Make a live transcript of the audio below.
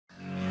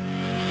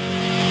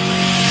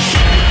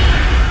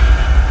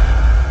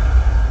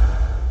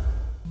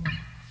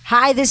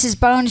Hi, this is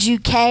Bones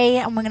UK,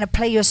 and we're going to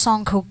play you a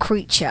song called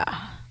Creature.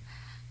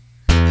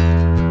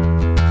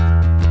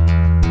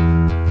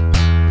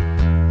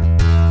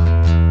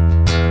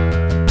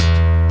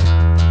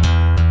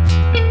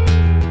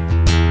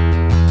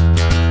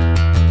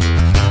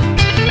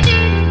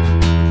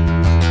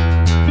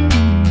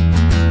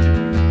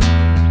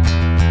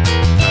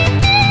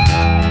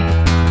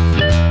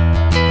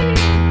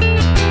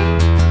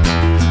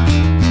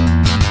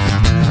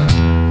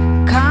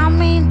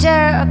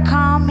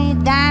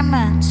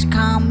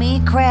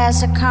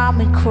 Crass or call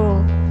me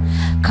cruel.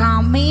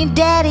 Call me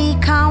daddy,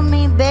 call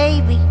me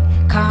baby.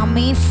 Call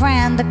me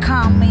friend or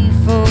call me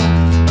fool.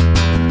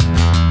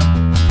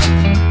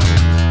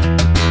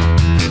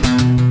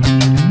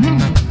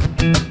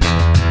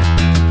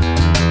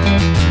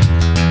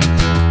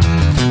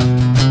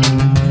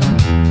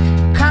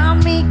 Call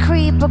me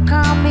creep or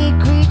call me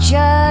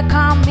creature.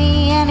 Call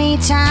me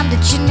anytime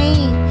that you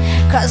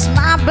need, 'cause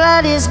my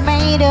blood is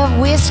made of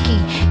whiskey.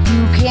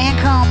 You can't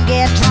come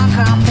get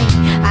drunk on me.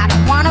 I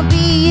don't wanna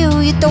be you,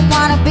 you don't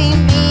wanna be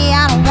me.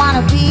 I don't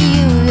wanna be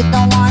you, you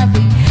don't wanna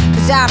be.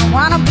 'Cause I don't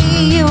wanna be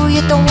you,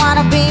 you don't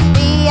wanna be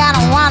me. I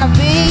don't wanna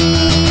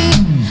be.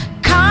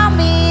 Call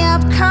me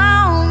up,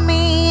 call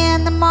me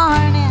in the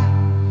morning,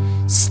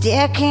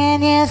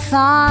 sticking your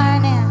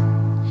thorn in,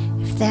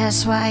 if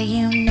that's what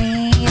you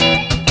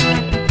need.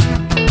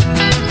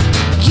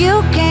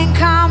 You can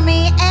call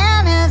me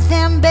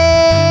anything,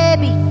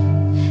 baby,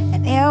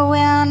 and it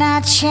will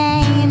not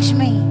change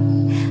me.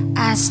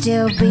 I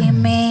still be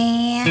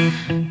me.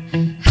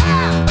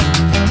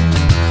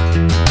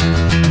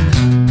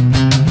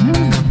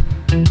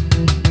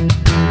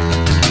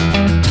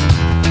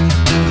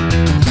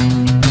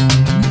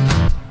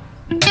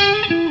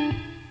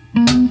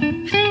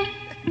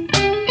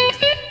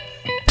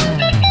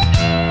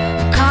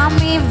 Call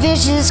me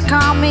vicious,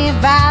 call me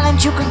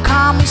violent. You can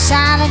call me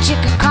silent, you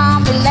can call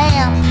me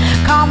lamb.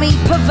 Call me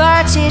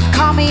perverted,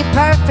 call me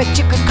perfect.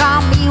 You can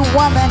call me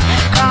woman,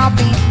 call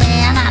me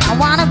man. I don't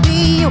wanna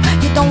be you,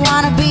 you don't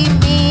wanna be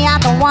me. I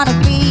don't wanna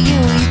be you,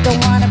 you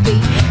don't wanna be.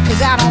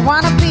 'Cause I don't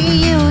wanna be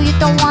you, you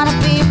don't wanna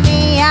be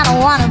me. I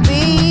don't wanna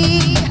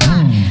be.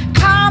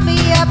 Call me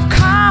up,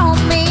 call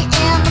me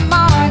in the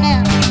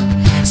morning,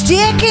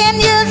 sticking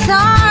your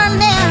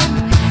thorn in,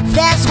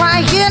 that's why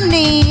you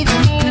need.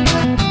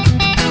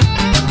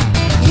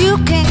 You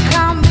can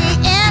call me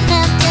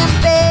anything,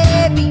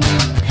 baby,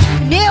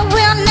 and it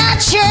will not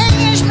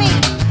change me.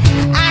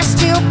 I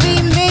still be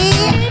me.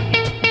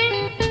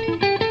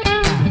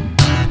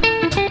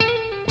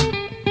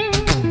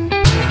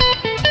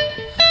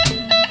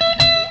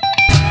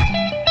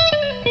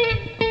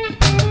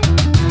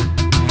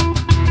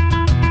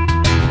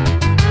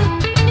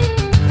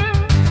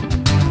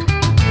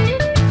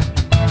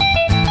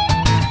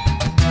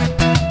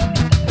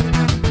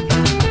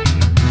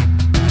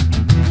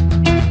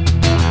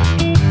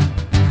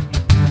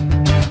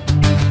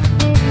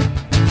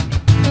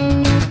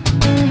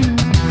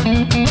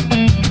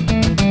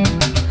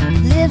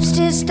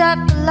 Stuck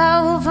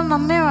all over my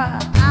mirror.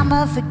 I'm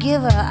a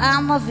forgiver,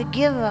 I'm a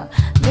forgiver.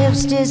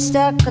 Lipstick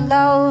stuck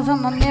all over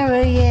my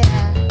mirror, yeah.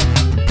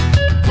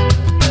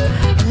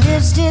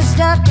 Lipstick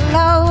stuck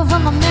all over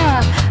my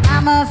mirror.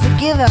 I'm a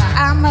forgiver,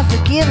 I'm a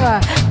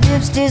forgiver.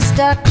 Lipstick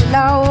stuck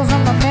all over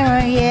my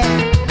mirror, yeah.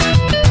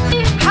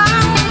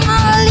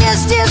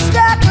 Lipstick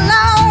stuck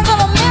all over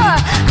my mirror.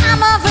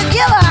 I'm a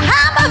forgiver,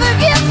 I'm a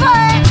forgiver.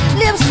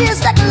 Lipstick